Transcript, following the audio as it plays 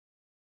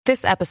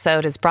This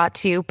episode is brought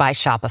to you by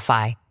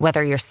Shopify.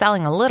 Whether you're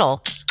selling a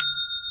little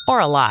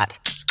or a lot,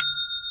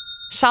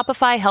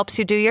 Shopify helps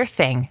you do your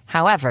thing,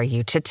 however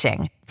you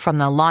cha-ching. From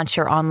the launch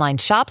your online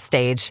shop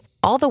stage,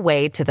 all the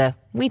way to the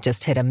we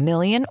just hit 1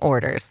 million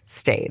orders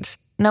stage.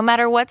 No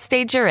matter what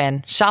stage you're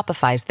in,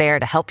 Shopify's there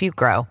to help you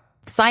grow.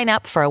 Sign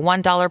up for a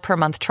 $1 per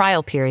month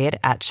trial period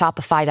at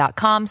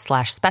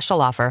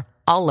shopify.com/special offer,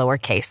 all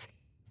lowercase.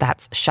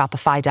 That's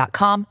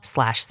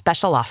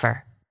shopify.com/special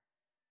offer.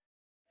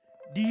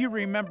 Do you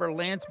remember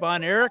Lance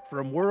Von Erich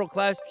from World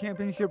Class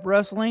Championship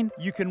Wrestling?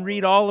 You can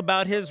read all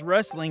about his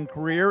wrestling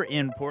career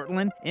in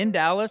Portland, in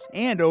Dallas,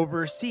 and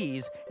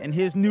overseas in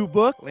his new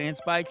book,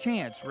 Lance by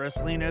Chance,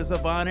 Wrestling as a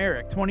Von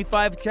Erich.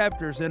 25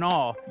 chapters in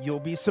all. You'll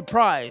be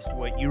surprised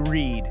what you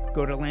read.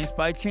 Go to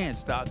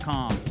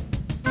lancebychance.com.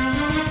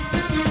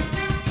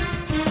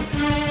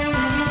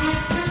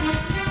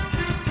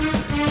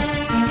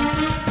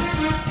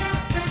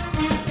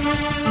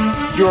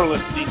 You're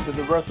listening to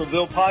the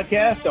Wrestleville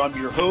Podcast. I'm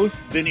your host,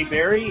 Vinny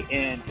Berry,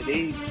 and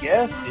today's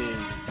guest is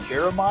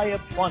Jeremiah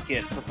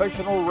Plunkett,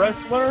 professional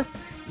wrestler,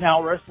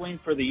 now wrestling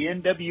for the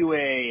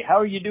NWA. How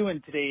are you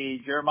doing today,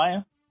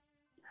 Jeremiah?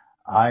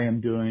 I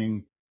am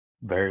doing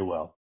very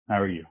well.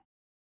 How are you?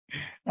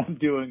 I'm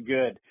doing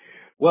good.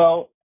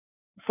 Well,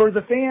 for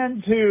the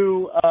fans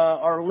who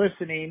are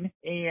listening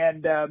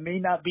and may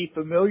not be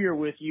familiar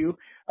with you,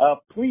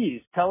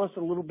 please tell us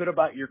a little bit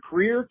about your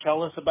career.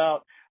 Tell us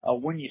about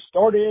when you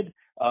started,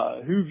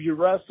 who you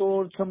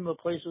wrestled, some of the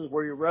places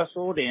where you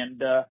wrestled,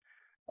 and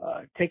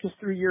take us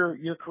through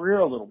your career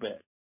a little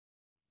bit.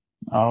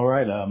 All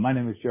right. My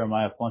name is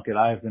Jeremiah Plunkett.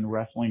 I have been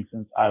wrestling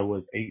since I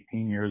was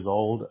 18 years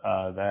old.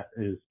 That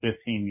is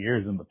 15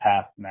 years in the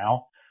past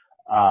now.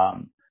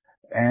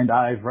 And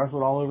I've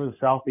wrestled all over the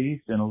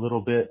Southeast and a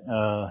little bit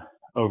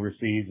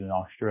overseas in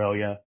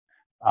Australia.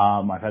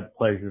 I've had the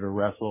pleasure to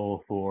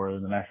wrestle for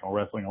the National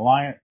Wrestling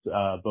Alliance,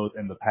 both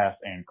in the past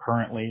and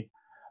currently.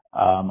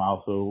 I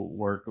also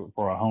work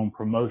for a home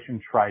promotion,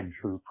 Tried and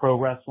True Pro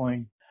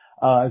Wrestling,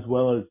 as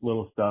well as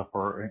little stuff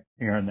for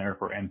here and there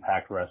for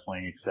Impact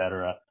Wrestling,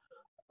 etc.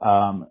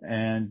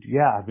 And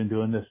yeah, I've been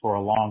doing this for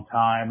a long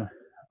time,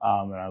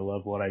 and I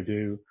love what I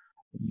do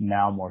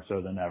now more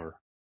so than ever.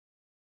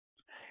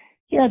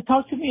 Yeah,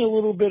 talk to me a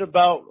little bit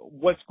about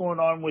what's going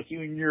on with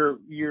you in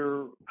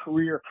your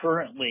career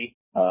currently.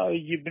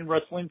 You've been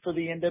wrestling for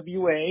the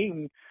NWA,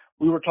 and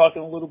we were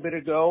talking a little bit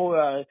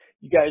ago.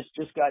 You guys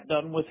just got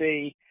done with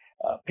a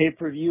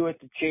pay-per-view at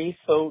the Chase.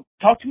 So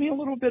talk to me a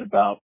little bit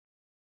about,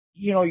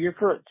 your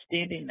current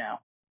standing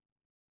now.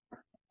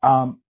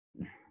 My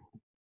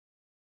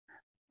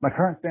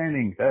current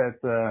standing,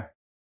 that's, I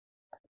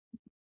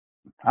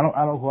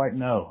don't quite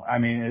know. I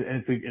mean,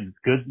 it's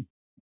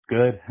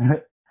good.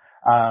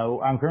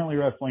 I'm currently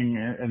wrestling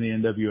in the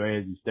NWA,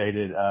 as you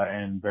stated,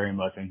 and very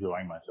much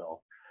enjoying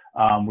myself.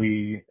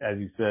 We, as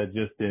you said,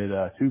 just did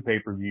 2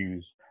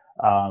 pay-per-views,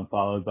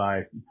 followed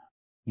by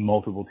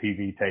multiple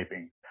TV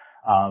tapings.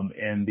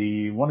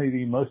 In one of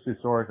the most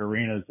historic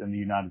arenas in the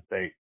United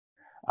States,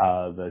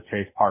 the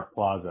Chase Park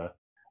Plaza,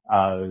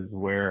 is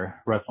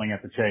where Wrestling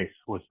at the Chase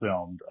was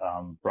filmed,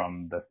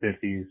 from the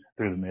 50s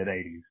through the mid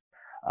 80s.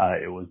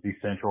 It was the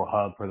central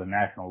hub for the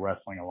National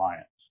Wrestling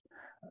Alliance.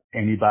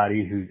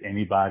 Anybody who's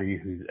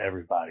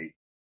everybody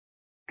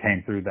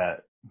came through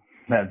that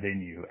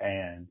venue.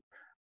 And,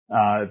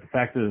 the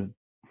fact to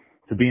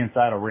be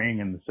inside a ring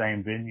in the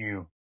same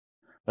venue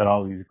that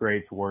all these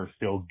greats were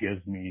still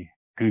gives me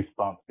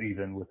goosebumps,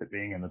 even with it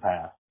being in the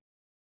past.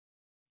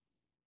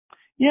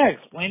 Yeah,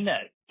 explain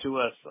that to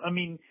us. I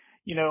mean,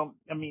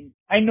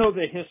 I know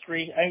the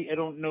history. I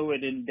don't know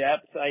it in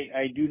depth.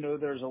 I do know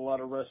there's a lot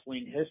of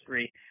wrestling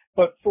history,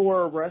 but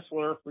for a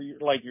wrestler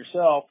like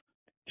yourself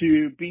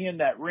to be in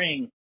that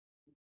ring,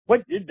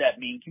 what did that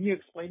mean? Can you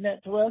explain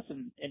that to us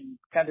and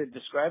kind of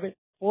describe it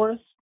for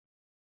us?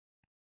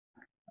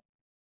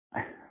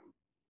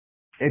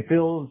 It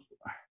feels,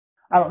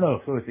 I don't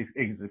know, so it's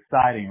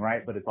exciting,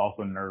 right? But it's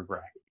also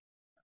nerve-wracking.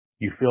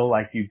 You feel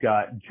like you've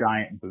got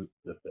giant boots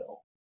to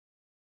fill.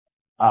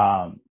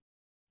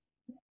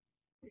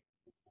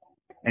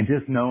 And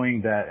just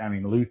knowing that,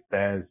 Lou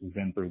Thesz has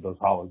been through those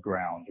hallowed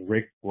grounds.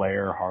 Ric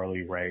Flair,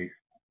 Harley Race,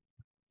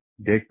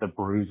 Dick the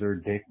Bruiser,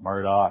 Dick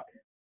Murdoch,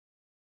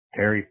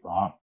 Terry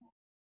Funk,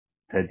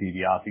 Ted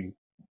DiBiase.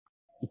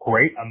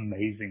 Great,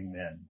 amazing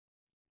men.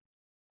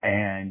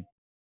 And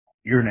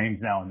your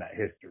name's now in that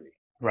history,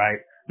 right?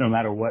 No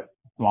matter what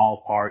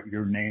small part,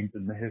 your name's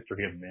in the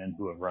history of men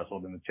who have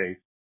wrestled in the Chase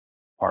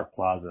Park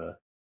Plaza.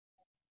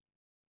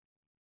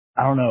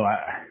 I don't know.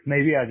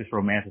 Maybe I just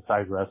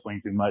romanticize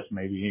wrestling too much.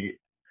 Maybe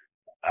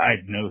I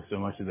know so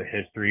much of the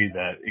history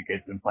that it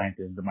gets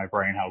implanted into my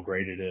brain how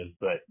great it is,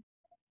 but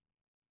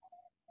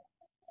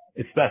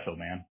it's special,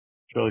 man.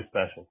 It's really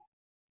special.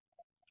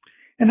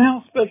 And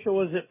how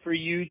special is it for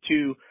you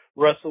to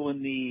wrestle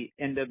in the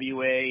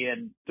NWA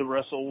and to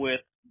wrestle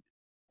with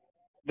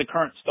the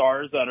current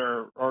stars that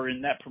are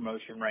in that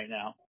promotion right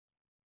now?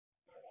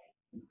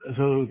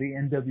 So the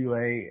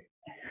NWA,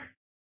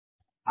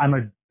 I'm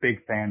a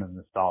big fan of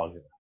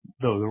nostalgia.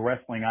 Though the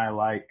wrestling I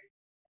like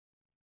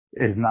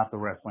is not the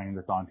wrestling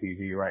that's on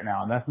TV right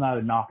now. And that's not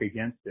a knock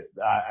against it.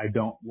 I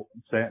don't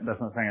say,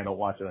 that's not saying I don't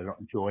watch it. I don't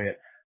enjoy it,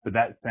 but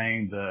that's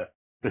saying the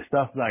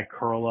stuff that I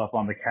curl up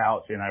on the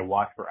couch and I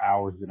watch for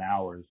hours and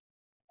hours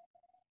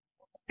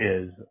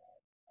is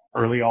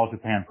early All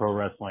Japan Pro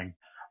Wrestling,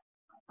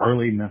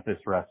 early Memphis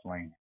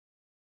Wrestling,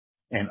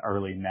 and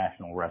early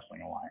National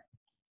Wrestling Alliance.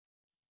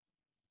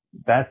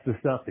 That's the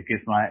stuff that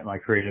gets my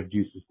creative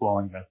juices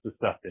flowing. That's the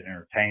stuff that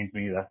entertains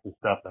me. That's the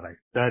stuff that I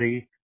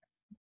study.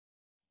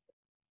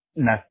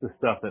 And that's the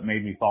stuff that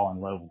made me fall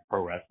in love with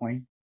pro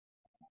wrestling.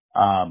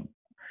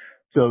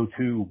 So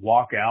to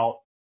walk out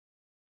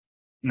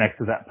next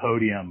to that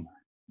podium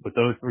with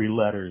those three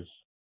letters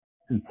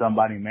and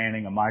somebody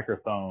manning a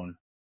microphone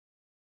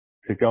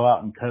to go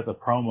out and cut the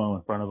promo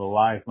in front of a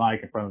live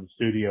mic in front of the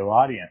studio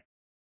audience,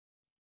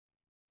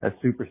 that's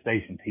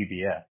Superstation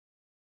TBS.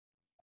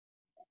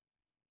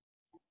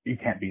 You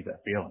can't beat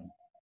that feeling.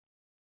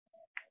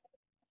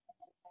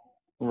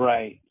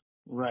 Right.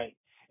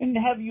 And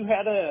have you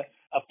had a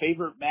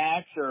favorite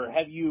match, or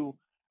have you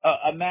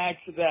a match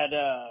that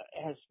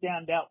has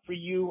stand out for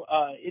you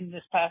in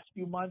this past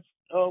few months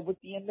with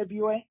the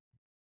NWA?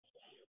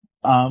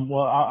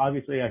 Well,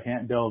 obviously I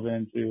can't delve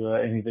into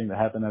anything that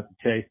happened at the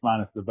Chase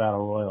minus the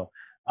Battle Royal.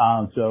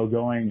 So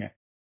going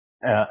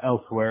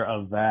elsewhere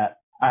of that,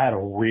 I had a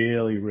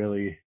really,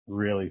 really,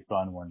 really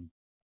fun one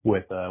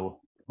with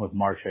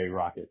Marche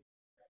Rocket.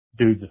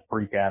 Dude's a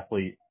freak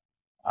athlete,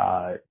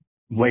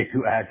 way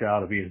too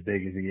agile to be as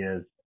big as he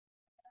is.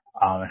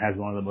 And has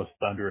one of the most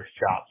thunderous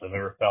chops I've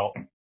ever felt.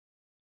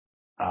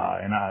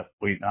 And I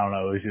don't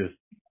know,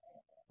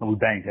 we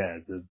banged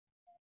heads. It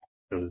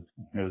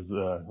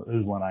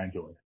was one I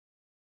enjoyed.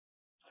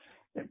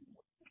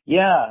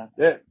 Yeah,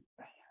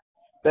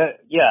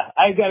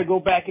 I got to go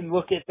back and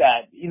look at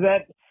that.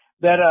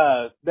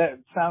 That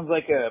sounds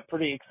like a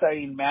pretty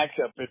exciting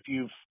matchup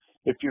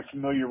if you're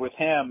familiar with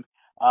him.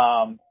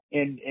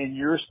 In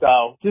your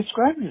style,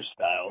 describe your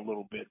style a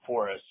little bit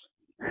for us,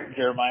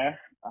 Jeremiah.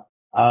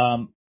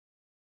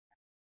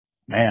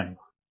 Man,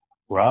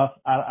 rough.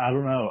 I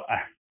don't know.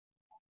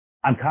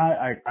 I'm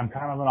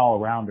kind of an all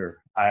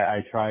rounder.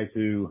 I try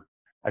to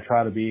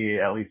be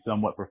at least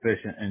somewhat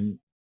proficient in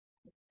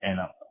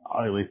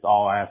at least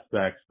all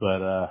aspects,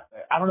 but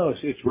I don't know.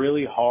 It's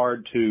really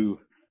hard to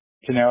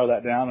narrow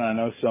that down. And I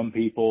know some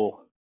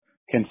people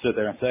can sit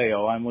there and say,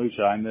 "Oh, I'm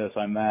Lucha, I'm this,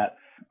 I'm that."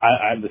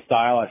 I'm the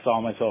style I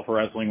saw myself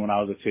wrestling when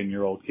I was a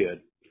 10-year-old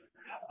kid.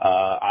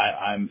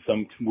 I'm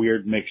some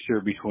weird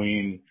mixture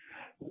between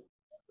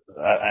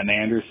an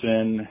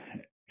Anderson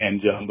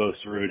and Jumbo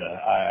Saruta.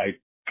 I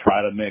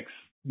try to mix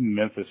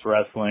Memphis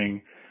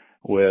wrestling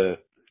with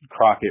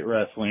Crockett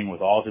wrestling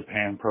with All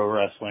Japan Pro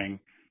Wrestling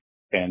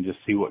and just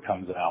see what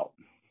comes out.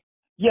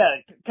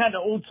 Yeah, kind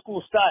of old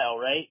school style,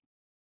 right?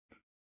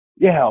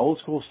 Yeah, old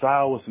school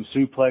style with some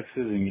suplexes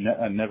and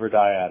a never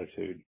die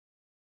attitude.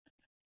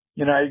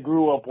 You know, I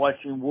grew up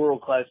watching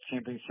World Class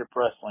Championship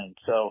Wrestling,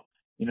 so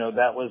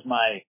that was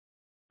my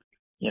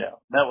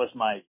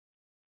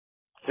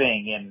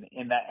thing,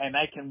 and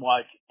I can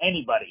watch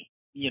anybody.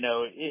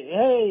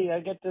 Hey, I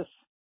get this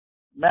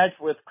match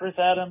with Chris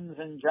Adams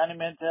and Johnny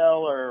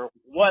Mantel or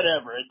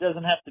whatever. It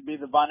doesn't have to be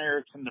the Von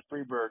Erichs and the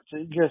Freebirds.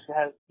 It just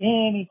has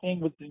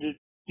anything to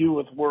do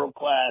with World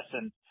Class,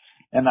 and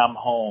I'm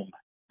home.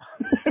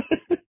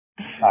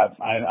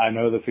 I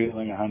know the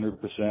feeling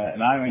 100%.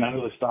 And I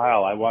know the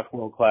style. I watched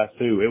World Class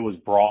too. It was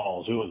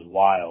brawls. It was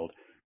wild.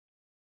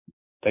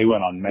 They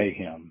went on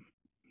mayhem.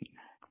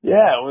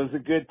 Yeah, it was a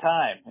good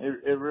time.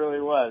 It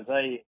really was.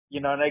 And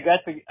I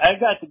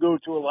got to go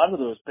to a lot of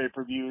those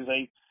pay-per-views.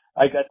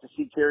 I got to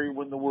see Kerry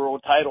win the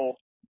world title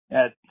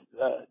at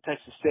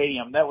Texas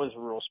Stadium. That was a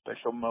real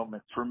special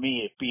moment for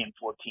me, at being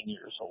 14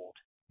 years old.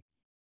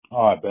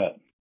 Oh, I bet.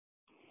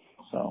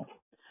 So,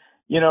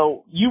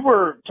 you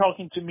were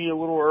talking to me a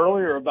little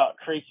earlier about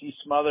Tracy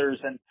Smothers,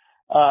 and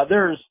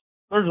there's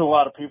a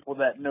lot of people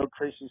that know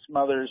Tracy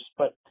Smothers,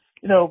 but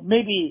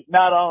maybe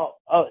not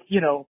all.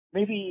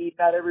 Maybe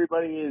not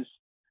everybody is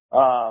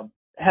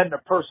having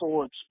a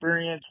personal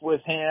experience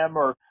with him,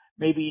 or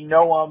maybe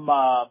know him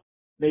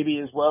maybe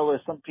as well as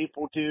some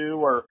people do.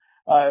 Or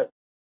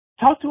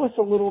talk to us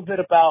a little bit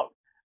about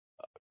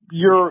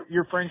your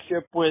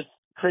friendship with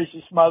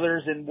Tracy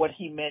Smothers and what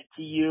he meant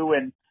to you,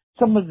 and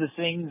some of the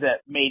things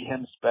that made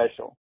him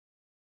special.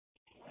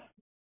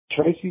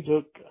 Tracy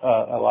took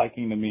a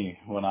liking to me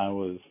when I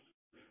was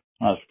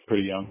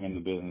pretty young in the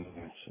business.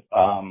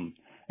 And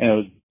it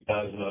was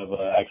because of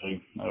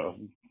actually a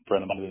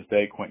friend of mine to this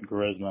day, Quentin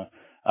Charisma.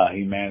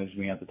 He managed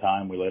me at the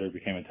time. We later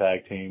became a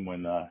tag team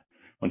when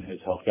his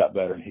health got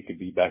better and he could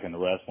be back into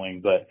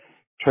wrestling. But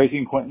Tracy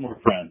and Quentin were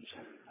friends.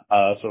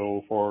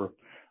 So for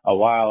a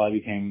while I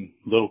became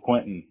Little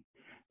Quentin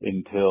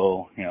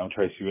until,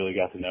 Tracy really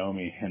got to know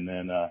me. And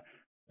then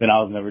I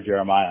was never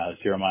Jeremiah.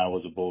 Jeremiah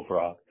was a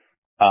bullfrog.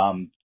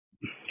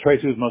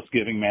 Tracy was the most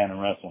giving man in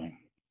wrestling.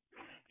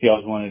 He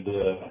always wanted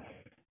to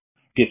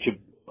get you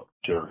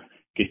booked or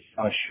get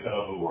you on a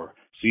show or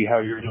see how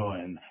you're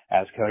doing,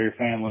 ask how your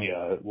family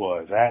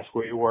was, ask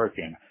where you're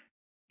working.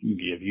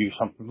 give you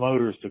some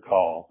promoters to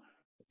call,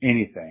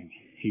 anything.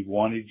 He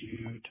wanted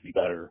you to be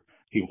better.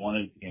 He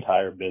wanted the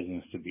entire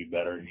business to be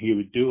better. And he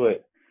would do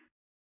it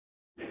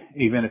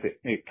even if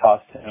it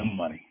cost him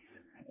money.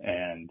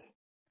 And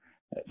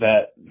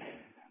that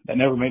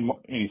never made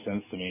any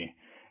sense to me,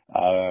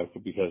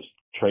 because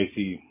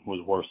Tracy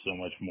was worth so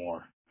much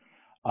more.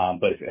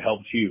 But if it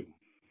helped you,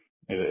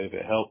 if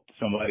it helped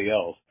somebody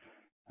else,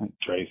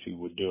 Tracy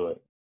would do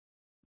it.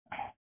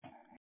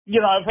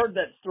 I've heard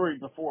that story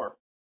before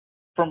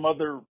from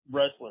other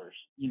wrestlers,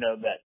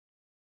 that,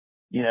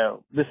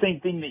 the same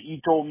thing that you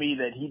told me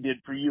that he did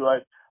for you.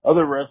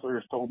 Other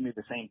wrestlers told me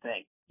the same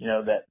thing,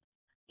 that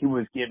he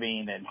was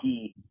giving and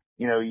he,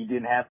 you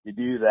didn't have to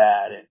do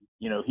that. And,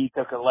 he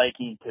took a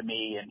liking to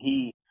me and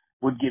he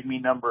would give me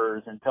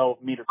numbers and tell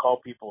me to call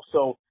people.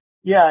 So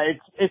yeah,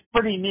 it's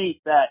pretty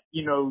neat that,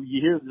 you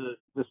hear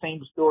the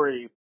same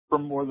story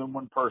from more than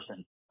one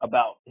person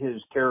about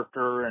his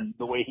character and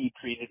the way he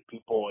treated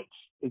people.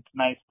 It's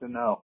nice to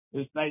know.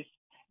 It's nice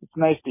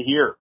to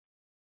hear.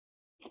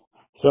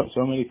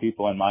 So many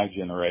people in my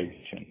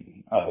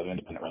generation of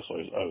independent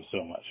wrestlers owe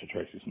so much to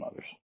Tracy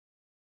Smothers.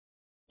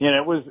 And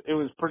it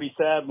was pretty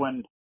sad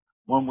when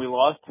we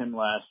lost him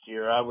last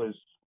year. I was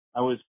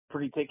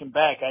pretty taken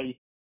back.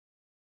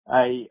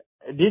 I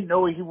didn't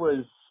know he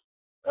was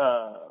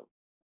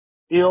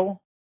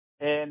ill,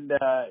 and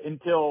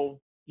until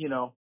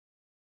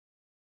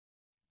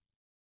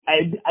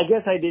I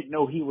guess I didn't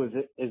know he was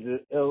as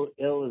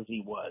ill as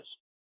he was.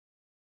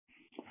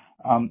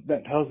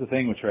 That was the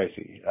thing with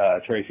Tracy.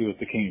 Tracy was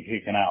the king of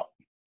kicking out.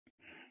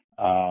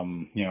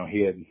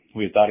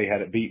 We had thought he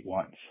had it beat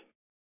once.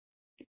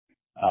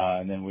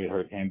 And then we had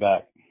heard it came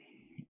back.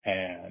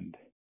 And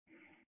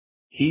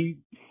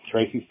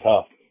Tracy's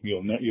tough.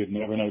 You'd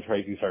never know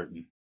Tracy's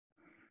hurting.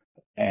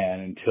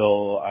 And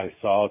until I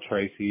saw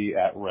Tracy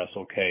at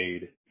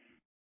WrestleCade,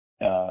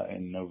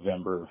 in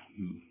November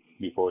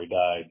before he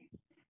died,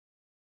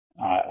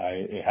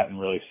 it hadn't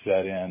really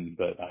set in,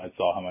 but I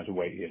saw how much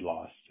weight he had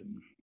lost.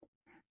 And,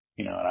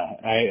 and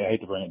I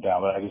hate to bring it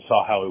down, but I just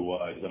saw how he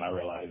was and I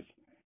realized,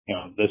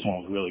 this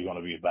one was really going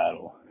to be a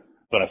battle.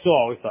 But I still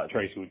always thought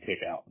Tracy would kick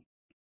out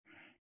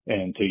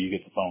until you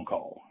get the phone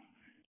call.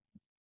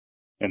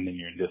 And then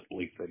you're in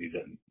disbelief that he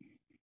didn't.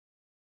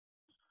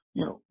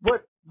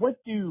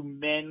 What do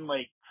men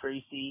like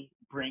Tracy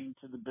bring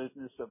to the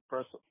business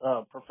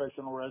of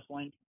professional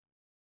wrestling?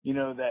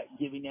 That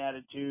giving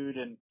attitude,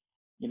 and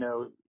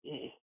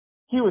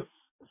he was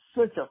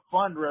such a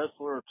fun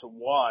wrestler to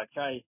watch.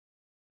 I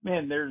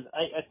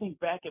think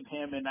back at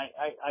him and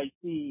I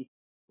see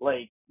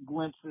like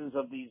glimpses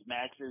of these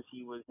matches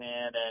he was in,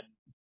 and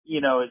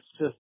it's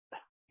just,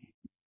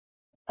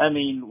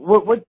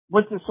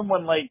 what does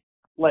someone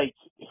like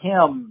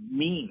him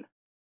mean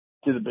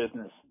to the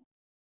business,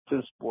 to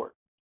the sport?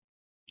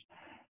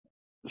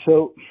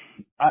 So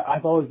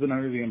I've always been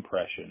under the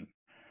impression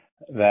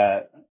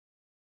that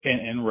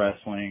in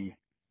wrestling,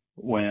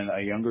 when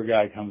a younger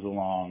guy comes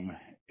along,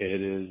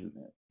 it is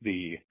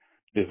the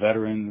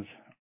veteran's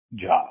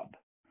job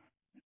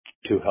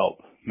to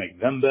help make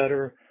them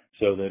better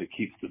so that it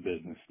keeps the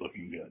business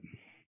looking good.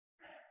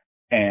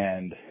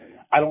 And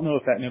I don't know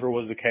if that never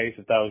was the case,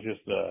 if that was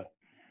just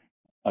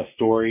a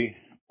story,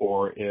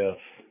 or if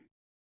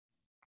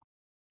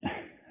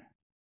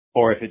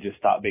it just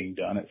stopped being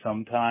done at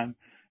some time.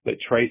 But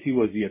Tracy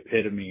was the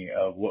epitome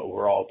of what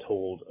we're all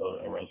told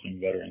a wrestling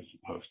veteran is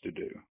supposed to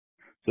do,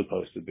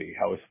 supposed to be,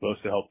 how he's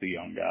supposed to help the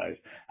young guys,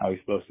 how he's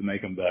supposed to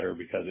make them better,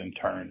 because in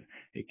turn,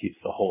 it keeps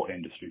the whole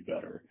industry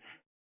better.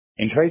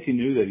 And Tracy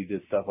knew that he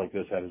did stuff like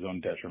this at his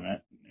own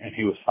detriment, and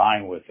he was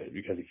fine with it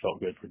because he felt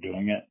good for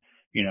doing it.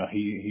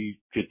 He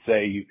could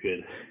say you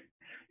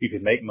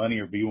could make money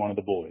or be one of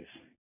the boys.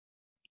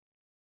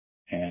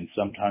 And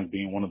sometimes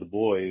being one of the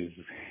boys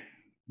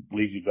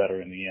leaves you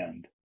better in the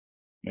end.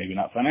 Maybe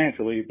not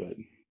financially, but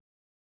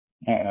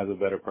as a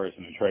better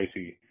person. And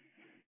Tracy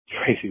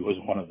was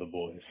one of the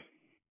boys.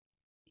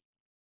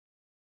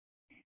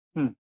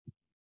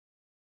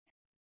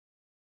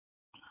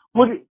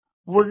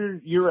 What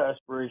are your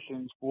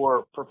aspirations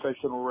for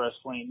professional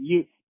wrestling?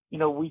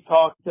 We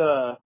talked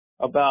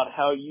about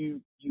how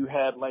you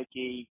had like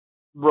a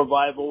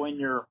revival in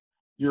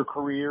your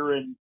career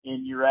and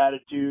in your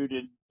attitude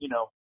and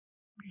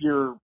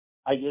your,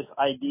 I guess,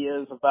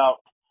 ideas about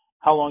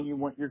how long you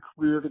want your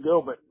career to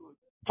go. But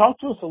talk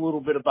to us a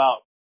little bit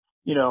about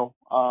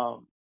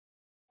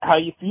how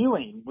you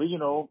feeling.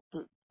 Well,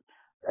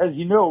 as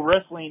you know,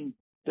 wrestling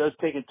does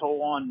take a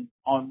toll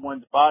on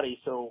one's body.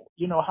 So,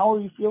 how are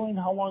you feeling?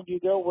 How long do you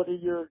go? What are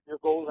your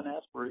goals and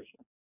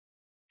aspirations?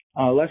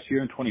 Last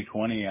year in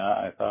 2020,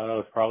 I thought I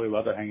was probably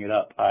about to hang it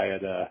up.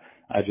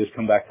 I just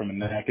come back from a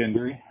neck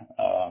injury.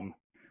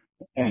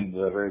 In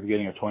the very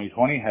beginning of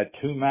 2020, had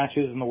 2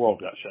 matches and the world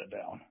got shut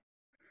down.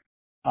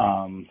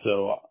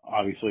 So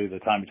obviously the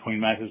time between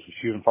matches was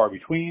few and far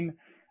between.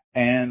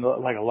 And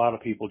like a lot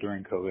of people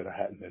during COVID, I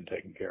hadn't been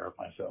taking care of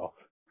myself.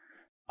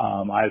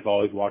 I've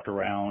always walked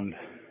around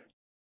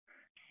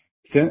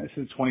since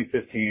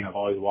 2015. I've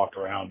always walked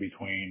around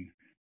between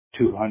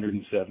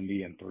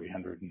 270 and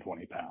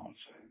 320 pounds.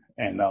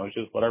 And that was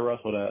just what I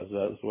wrestled as.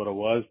 That's what it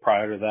was.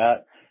 Prior to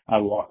that, I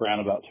walk around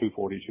about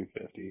 240,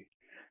 250.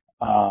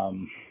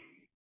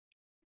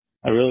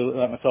 I really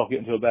let myself get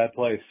into a bad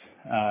place,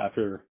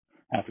 after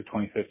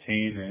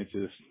 2015, and it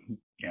just,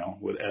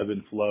 would ebb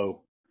and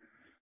flow.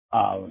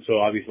 So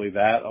obviously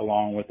that,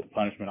 along with the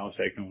punishment I was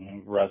taking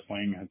with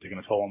wrestling, had taken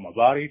a toll on my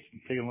body,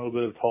 taking a little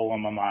bit of a toll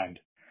on my mind.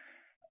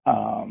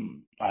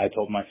 I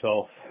told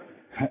myself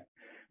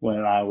when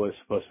I was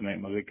supposed to make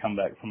my big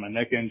comeback from my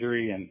neck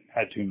injury and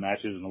had 2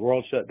 matches and the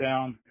world shut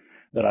down,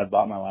 that I'd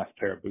bought my last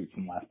pair of boots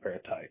and last pair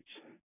of tights.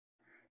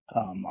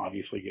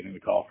 Obviously getting the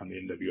call from the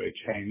NWA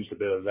changed a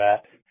bit of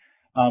that.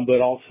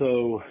 But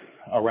also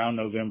around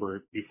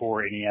November,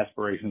 before any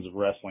aspirations of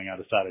wrestling, I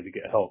decided to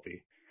get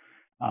healthy.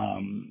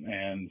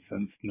 And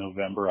since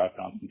November, I've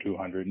gone from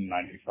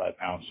 295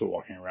 pounds to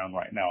walking around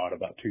right now at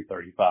about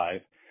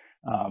 235.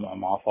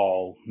 I'm off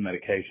all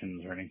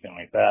medications or anything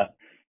like that,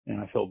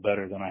 and I feel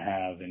better than I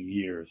have in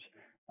years.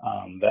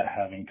 That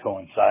having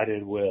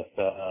coincided with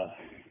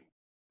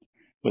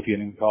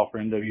getting the call for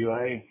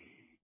NWA,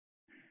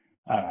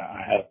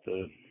 I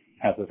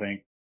have to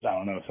think, I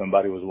don't know,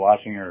 somebody was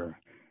watching, or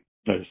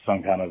there's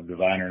some kind of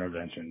divine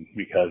intervention,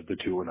 because the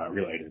two were not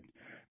related.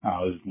 I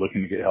was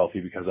looking to get healthy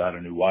because I had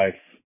a new wife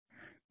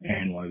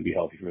and wanted to be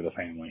healthy for the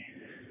family.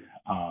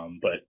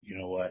 But you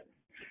know what?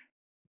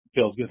 It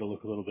feels good to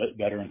look a little bit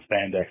better in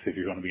spandex if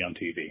you're going to be on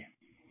TV.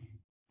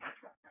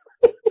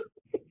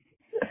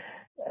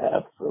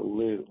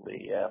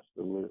 Absolutely.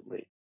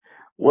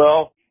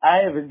 Well, I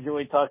have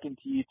enjoyed talking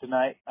to you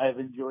tonight. I've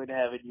enjoyed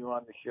having you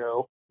on the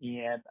show,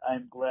 and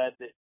I'm glad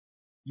that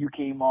you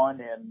came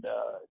on and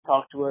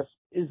talked to us.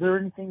 Is there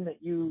anything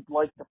that you'd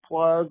like to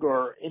plug,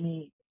 or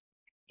any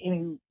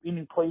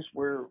place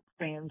where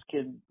fans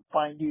can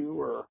find you,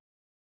 or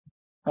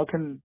how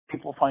can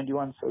people find you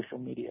on social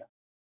media?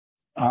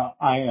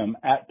 I am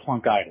at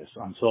Plunkitis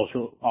on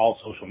all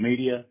social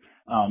media.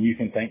 You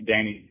can thank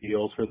Danny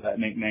Deals for that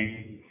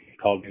nickname. He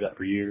called me that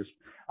for years.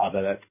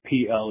 But that's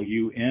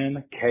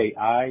Plunkittis.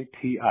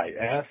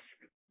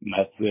 And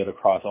that's it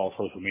across all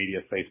social media,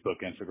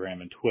 Facebook,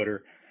 Instagram, and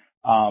Twitter.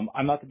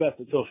 I'm not the best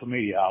at social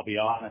media, I'll be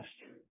honest.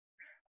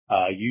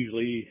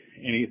 Usually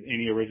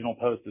any original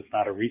post that's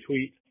not a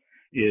retweet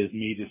is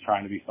me just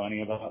trying to be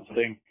funny about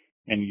something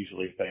and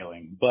usually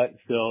failing. But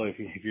still, if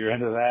you're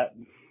into that,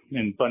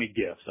 and funny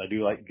GIFs, I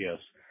do like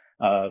GIFs.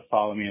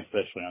 Follow me,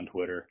 especially on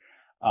Twitter.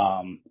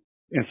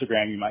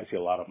 Instagram, you might see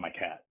a lot of my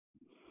cat.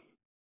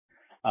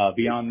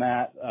 Beyond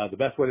that, the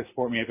best way to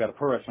support me, I've got a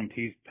Pro Wrestling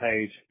Tees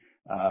page,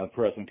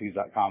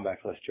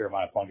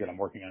 ProWrestlingTees.com/Jeremiah Plunkett. I'm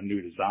working on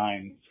new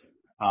designs.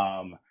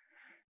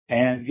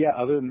 And yeah,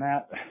 other than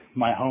that,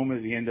 my home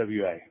is the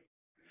NWA.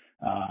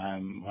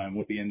 I'm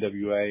with the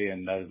NWA,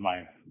 and that is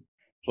my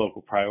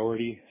local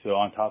priority. So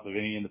on top of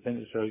any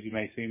independent shows you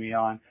may see me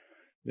on,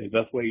 the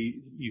best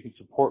way you can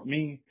support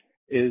me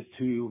is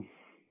to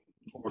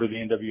order the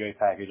NWA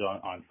package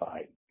on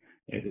site.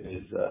 It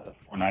is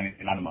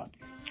 $4.99 a month.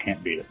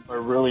 Can't beat it. I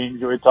really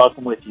enjoyed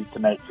talking with you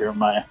tonight,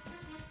 Jeremiah.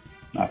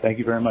 Thank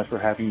you very much for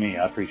having me.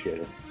 I appreciate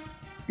it.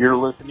 You're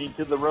listening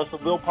to the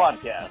Wrestleville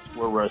Podcast,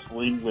 where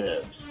wrestling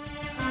lives.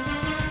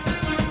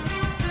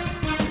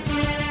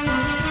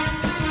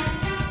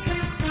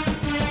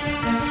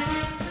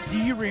 Do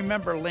you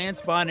remember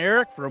Lance Von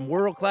Erich from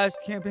World Class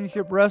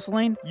Championship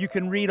Wrestling? You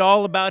can read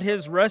all about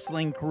his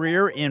wrestling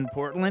career in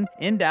Portland,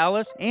 in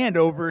Dallas, and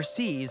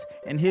overseas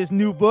in his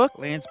new book,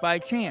 Lance by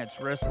Chance,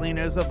 Wrestling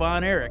as a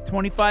Von Erich.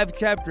 25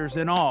 chapters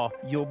in all.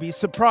 You'll be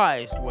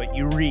surprised what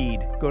you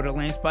read. Go to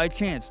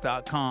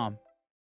lancebychance.com.